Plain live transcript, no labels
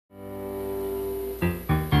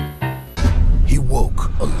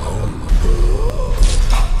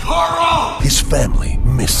family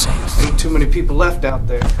missing. Ain't too many people left out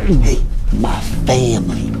there. Hey, my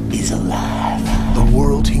family is alive. The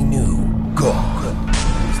world he knew, gone.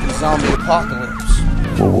 It's the zombie apocalypse.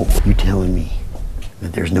 Whoa, you telling me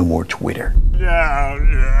that there's no more Twitter? No. I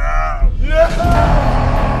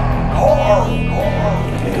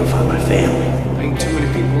gotta go find my family. Ain't too many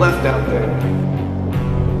people left out there.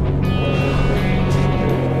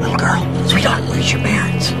 Little girl, sweetheart, where's your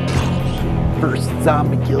parents? First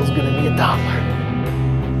zombie kill's gonna be $1.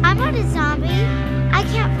 I'm not a zombie. I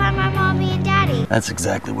can't find my mommy and daddy. That's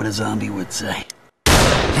exactly what a zombie would say.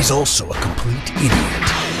 He's also a complete idiot.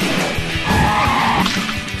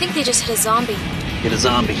 I think they just hit a zombie. Get a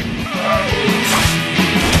zombie.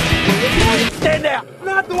 Stand down!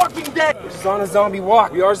 Not The Walking Dead! This is on a zombie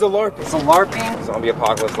walk. We are the LARPing. It's a LARPing? Zombie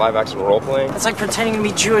apocalypse live action role playing. It's like pretending to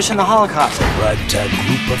be Jewish in the Holocaust. A ragtag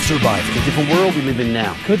group of survivors. A different world we live in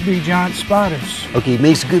now. Could be giant spiders. Okay, he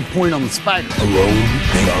makes a good point on the spider. Alone,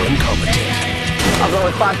 they are incompetent. I was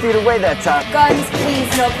only 5 feet away that time. Guns, please,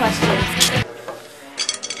 no questions.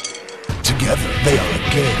 Together, they are a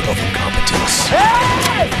gang of incompetence.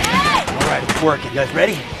 All right, it's working. You guys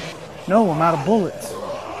ready? No, I'm out of bullets.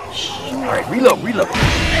 All right, reload.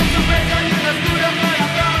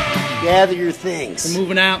 Gather your things. We're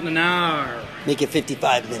moving out in an hour. Make it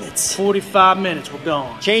 55 minutes. 45 minutes, we're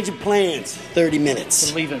gone. Change of plans, 30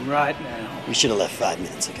 minutes. We're leaving right now. We should have left 5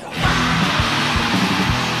 minutes ago.